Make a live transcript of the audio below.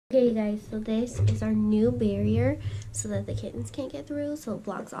Okay guys, so this is our new barrier so that the kittens can't get through. So it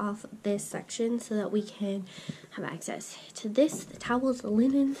blocks off this section so that we can have access to this, the towels, the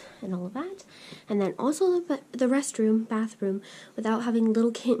linens, and all of that. And then also the restroom, bathroom, without having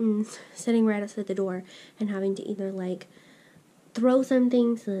little kittens sitting right outside the door and having to either like throw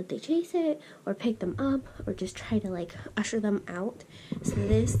something so that they chase it or pick them up or just try to like usher them out. So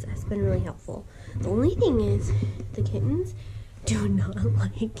this has been really helpful. The only thing is the kittens do not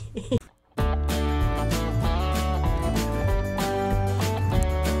like it.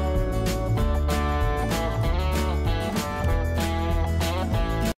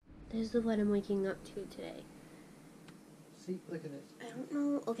 This is what I'm waking up to today. See, look at this. I don't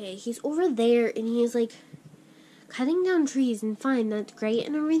know. Okay, he's over there and he's like cutting down trees, and fine, that's great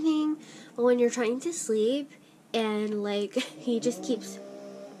and everything. But when you're trying to sleep and like he just keeps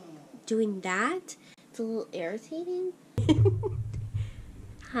doing that, it's a little irritating.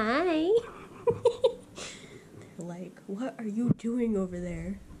 Hi. Like, what are you doing over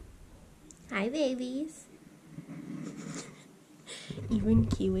there? Hi, babies. Even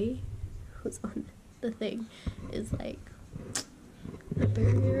Kiwi, who's on the thing, is like, the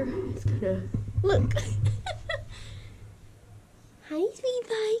barrier is gonna look. Hi, sweet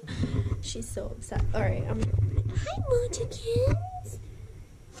pie. She's so upset. All right, hi, Munchkins.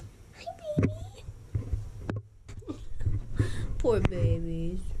 Hi, baby. Poor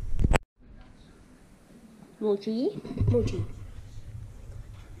babies. Mochi? Mochi.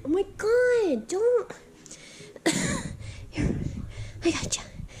 Oh my god, don't. Here, I gotcha.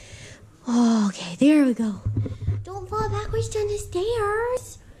 Oh, okay, there we go. Don't fall backwards down the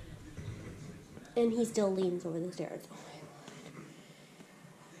stairs. And he still leans over the stairs.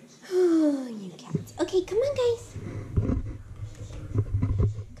 Oh, you cats. Okay, come on, guys.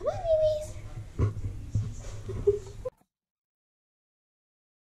 Come on, babies.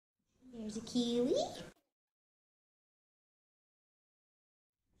 There's a kiwi.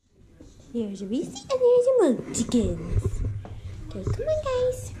 There's a Reese and there's a Munchkins. Okay, come on,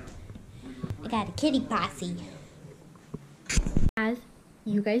 guys. I got a kitty posse. As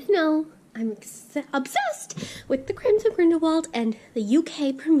you guys know, I'm obsessed with the Crimes of Grindelwald, and the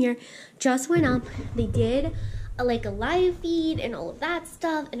UK premiere just went up. They did a live feed and all of that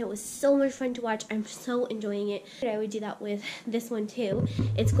stuff, and it was so much fun to watch. I'm so enjoying it. I would do that with this one too.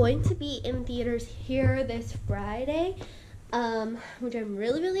 It's going to be in theaters here this Friday, which I'm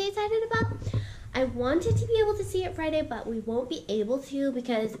really excited about. I wanted to be able to see it Friday, but we won't be able to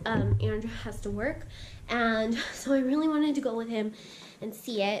because Andrew has to work, and so I really wanted to go with him and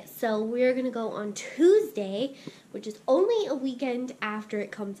see it. So we're gonna go on Tuesday, which is only a weekend after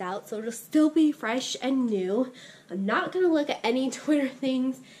it comes out, so it'll still be fresh and new. I'm not gonna look at any Twitter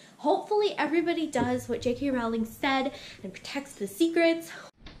things. Hopefully everybody does what J.K. Rowling said and protects the secrets.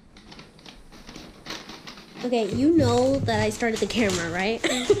 Okay, you know that I started the camera, right?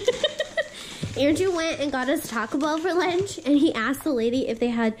 Andrew went and got us Taco Bell for lunch, and he asked the lady if they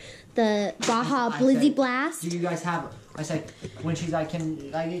had the Baja Blizzy Blast. Do you guys have? I said, when she's like,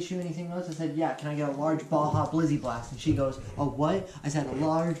 can I get you anything else? I said, yeah, can I get a large Baja Blizzy Blast? And she goes, a what? I said, a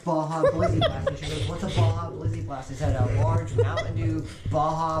large Baja Blizzy Blast. And she goes, what's a Baja Blizzy Blast? I said, a large Mountain Dew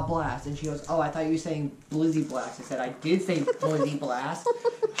Baja Blast. And she goes, oh, I thought you were saying Blizzy Blast. I said, I did say Blizzy Blast.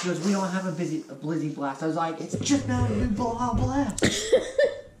 She goes, we don't have a Blizzy Blast. I was like, it's just Mountain Dew Baja Blast.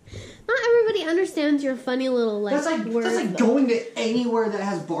 Not everybody understands your funny little that's like words. That's like going to anywhere that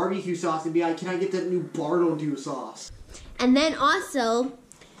has barbecue sauce and be like, can I get that new Bartle sauce? And then also,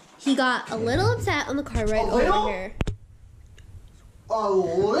 he got a little upset on the car ride over here. A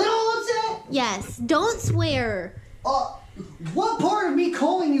little upset? Yes, don't swear. What part of me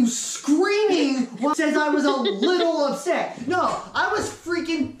calling you screaming says I was a little upset? No, I was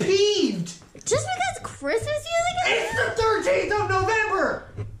freaking peeved. Just because Christmas music is... It's the 13th of November.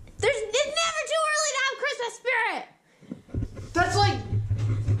 It's never too early to have Christmas spirit.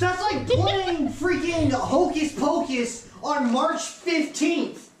 That's like playing freaking Hocus Pocus on March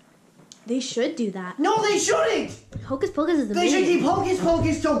 15th. They should do that. No, they shouldn't. Hocus Pocus is amazing. They should keep Hocus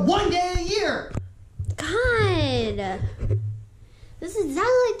Pocus to 1 day a year. God. This is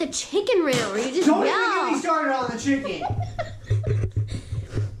exactly like the chicken round where you just Don't yell. even get me started on the chicken.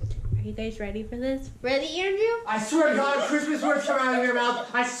 Are you guys ready for this? Ready, Andrew? I swear to God, Christmas words come out of your mouth.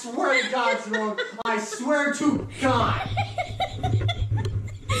 I swear to God, Simone. I swear to God.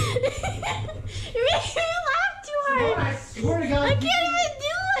 You're making me laugh too hard. Simone, I swear to God. I can't even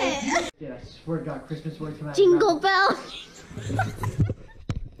do it. Yeah, I swear to God, Christmas words come out Jingle of your mouth.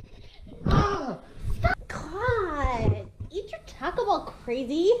 bell. God. Eat your Taco Bell,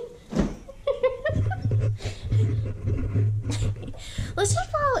 crazy. Let's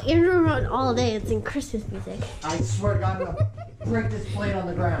just follow Andrew around all day and sing Christmas music. I swear to God, I'm gonna break this plate on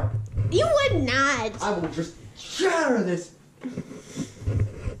the ground. You would not. I will just shatter this.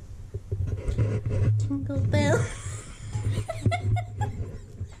 Jingle bell.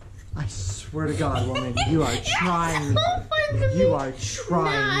 I swear to God, woman, you are trying. So fun to You me. are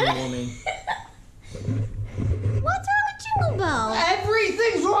trying, Not. woman. What's wrong with Jingle Bell?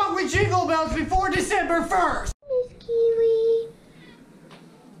 Everything's wrong with Jingle Bells before December 1st. Miss Kiwi.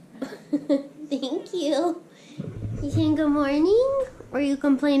 Thank you. You saying good morning? Or are you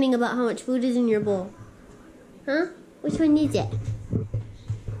complaining about how much food is in your bowl? Huh? Which one is it?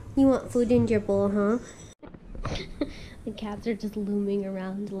 You want food in your bowl, huh? The cats are just looming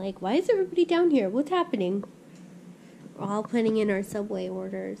around like, why is everybody down here? What's happening? We're all putting in our Subway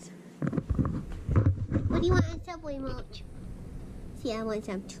orders. What do you want on Subway, Mulch? See, I want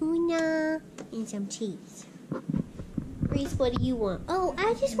some tuna and some cheese. Reese, what do you want? Oh,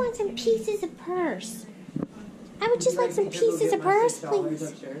 I just want some pieces of purse. I would just like some pieces of purse, please.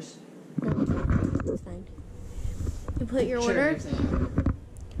 No, it's fine. You put your order?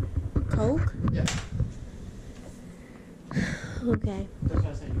 Coke? Yeah. Okay.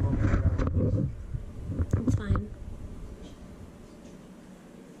 It's fine.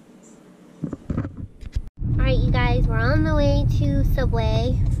 Alright, you guys, we're on the way to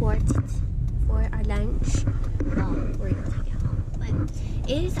Subway for our lunch. Well, we're gonna take it home. But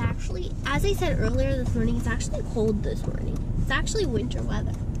it is actually, as I said earlier this morning, it's actually cold this morning. It's actually winter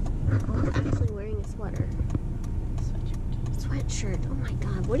weather. I'm actually wearing a sweater. Sweatshirt. Oh my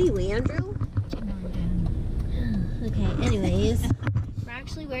god. What are you, Andrew? Okay, anyways. We're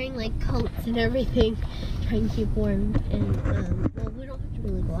actually wearing like coats and everything, trying to keep warm. And, well, we don't have to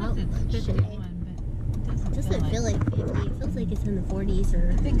really go out much today. It doesn't feel like 50. It feels like it's in the 40s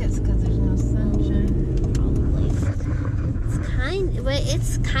or... I think it's because there's no sunshine. Probably.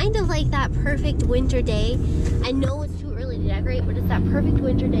 It's kind of like that perfect winter day. I know it's too early to decorate, but it's that perfect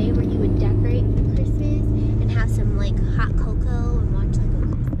winter day where you would decorate for Christmas and have some like hot cocoa and watch like a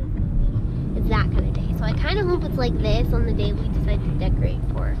Christmas movie. It's that kind of day. So I kind of hope it's like this on the day we decide to decorate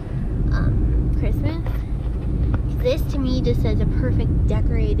for Christmas. This to me just says a perfect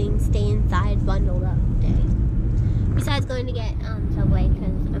decorating, stay inside, bundled up day. Besides going to get Subway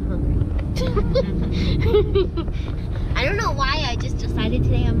because I'm hungry. I don't know why I just decided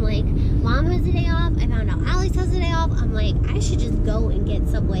today. I'm like, Mom has a day off. I found out Alex has a day off. I'm like, I should just go and get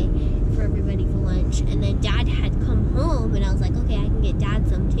Subway for everybody for lunch. And then Dad had come home and I was like, okay, I can get Dad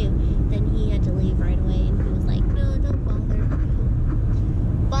some too. Then he had to leave right away and he was like, no, don't bother.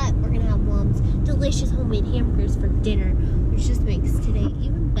 But we're gonna have Mom's delicious homemade hamburgers for dinner, which just makes today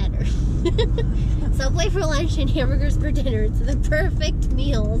even better. Subway for lunch and hamburgers for dinner. It's the perfect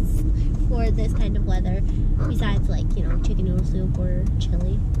meals for this kind of weather. Besides, like, you know, chicken noodle soup or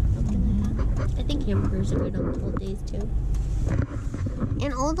chili, something like that. I think hamburgers are good on cold days too.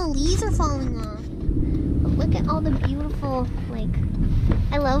 And all the leaves are falling off. But look at all the beautiful, like,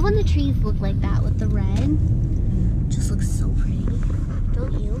 I love when the trees look like that with the red. It just looks so pretty.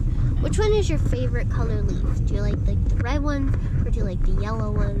 Don't you? Which one is your favorite color leaf? Do you like the red ones, or do you like the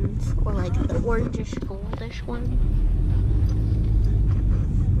yellow ones, or like the orangish, goldish one?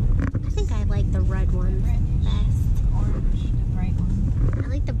 I think I like the red ones best. Orange, the bright one. I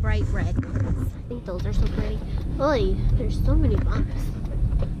like the bright red ones. I think those are so pretty. Oy, there's so many bumps.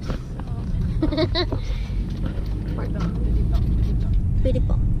 Bitty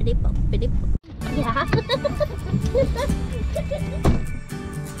bump, bitty bump, bitty bump. Yeah.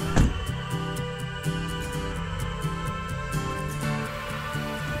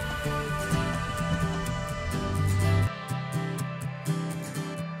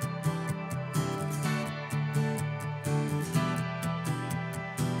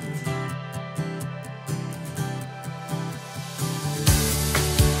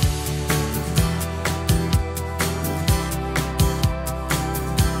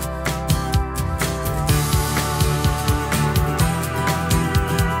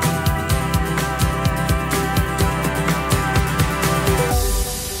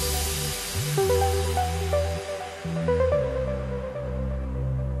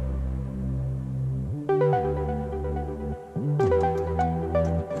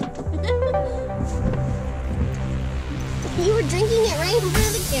 You were drinking it right in front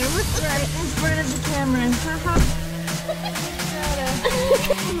of the camera? Right in front of the camera.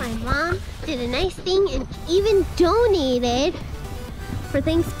 My mom did a nice thing and even donated for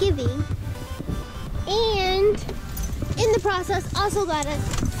Thanksgiving. And in the process also got us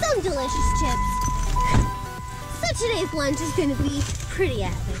some delicious chips. So today's lunch is going to be pretty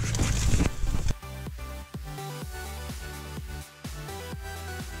epic.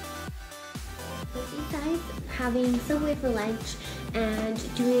 besides having Subway for lunch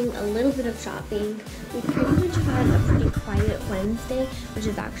and doing a little bit of shopping, we pretty much had a pretty quiet Wednesday, which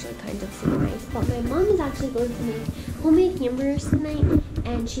is actually kind of super nice. But my mom is actually going to make homemade hamburgers tonight,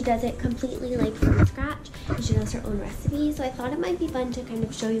 and she does it completely like from scratch, and she does her own recipe. So I thought it might be fun to kind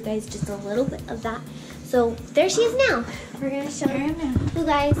of show you guys just a little bit of that. So there she is now. We're gonna show you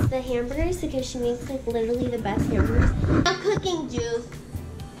guys the hamburgers because she makes like literally the best hamburgers. A cooking juice.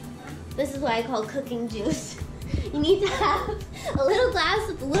 This is what I call cooking juice. You need to have a little glass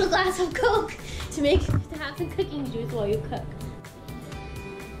with a little glass of Coke to have the cooking juice while you cook.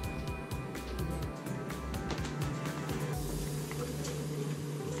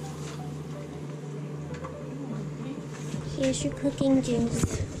 Here's your cooking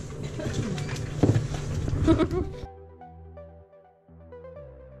juice.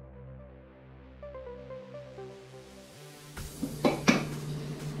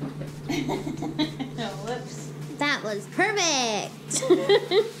 Whoops. That was perfect.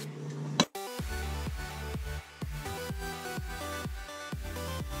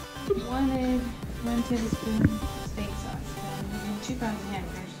 One tablespoon steak sauce, and 2 pounds of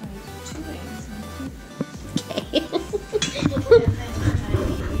hamburgers, so 2 eggs. Okay. And then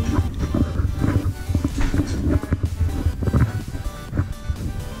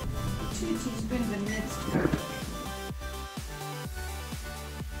 2 teaspoons of minced garlic.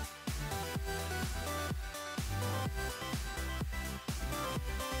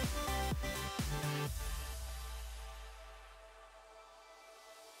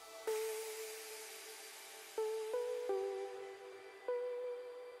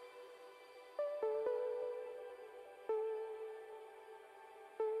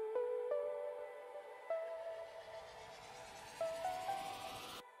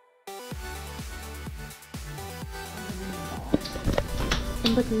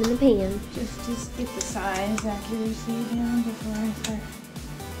 And put them in the pan. Just get the size accuracy down before I start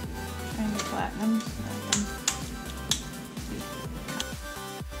trying to flatten them.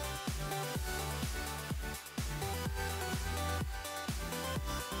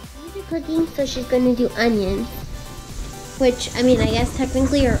 These are cooking, so she's going to do onions, which, I mean, I guess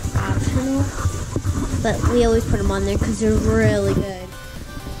technically are optional, but we always put them on there because they're really good.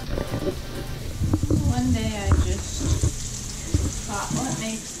 One day I just thought, what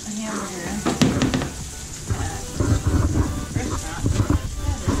makes a hamburger at a restaurant?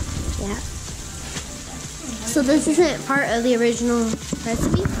 Yeah. So this isn't part of the original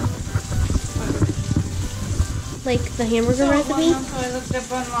recipe? Like the hamburger recipe? So I looked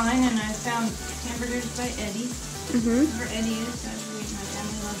up online and I found hamburgers by Eddie. Or Eddie is, that's the reason my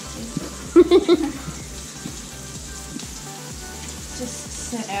family loves to.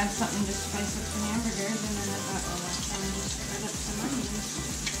 Just to add something to spice up the hamburgers, and then I thought, well, why can't I just cut up some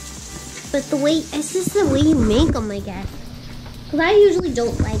onions? But the way, it's just the way you make them, I guess. Because I usually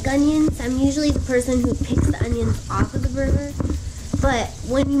don't like onions. I'm usually the person who picks the onions off of the burger. But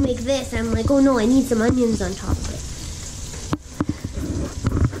when you make this, I'm like, oh no, I need some onions on top of it.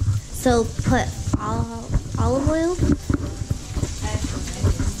 So put olive oil.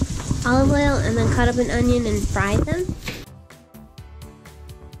 Olive oil, and then cut up an onion and fry them.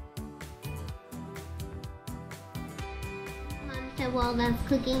 Mom said while that's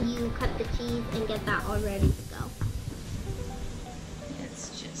cooking, you cut the cheese and get that all ready to go.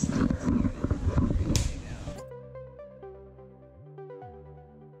 It's just easier.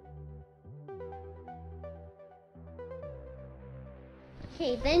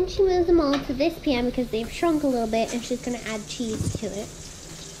 Okay, then she moves them all to this pan because they've shrunk a little bit, and she's going to add cheese to it.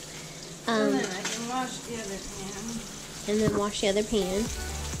 And then I can wash the other pan. And then wash the other pan.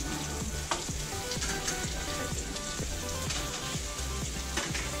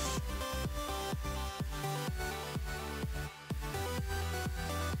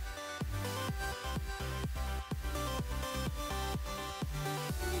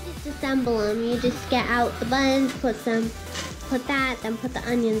 You just assemble them. You just get out the buns, put that, then put the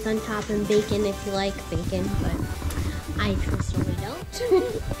onions on top, and bacon if you like bacon, but I personally don't.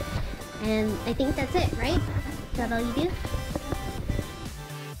 And I think that's it, right? Is that all you do?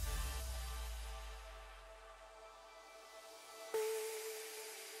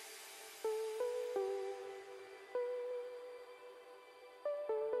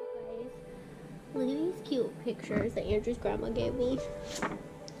 Guys, look at these cute pictures that Andrew's grandma gave me.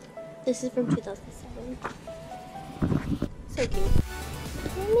 This is from 2007. So cute.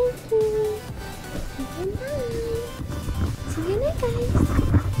 See you night, guys.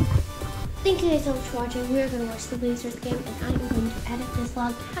 Thank you guys so much for watching. We are going to watch the Blazers game, and I am going to edit this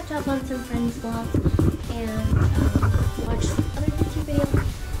vlog, catch up on some friends' vlogs, and watch some other YouTube videos.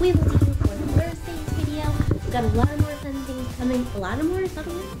 We will see you for Thursday's video. We got a lot of more fun things coming. A lot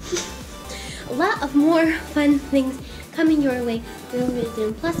of more fun things coming your way real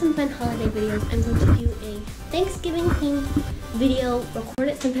soon. Plus some fun holiday videos. I'm going to do a Thanksgiving themed video, record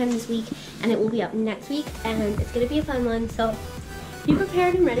it sometime this week, and it will be up next week. And it's going to be a fun one. So be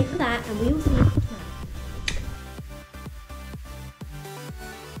prepared and ready for that. And we will see you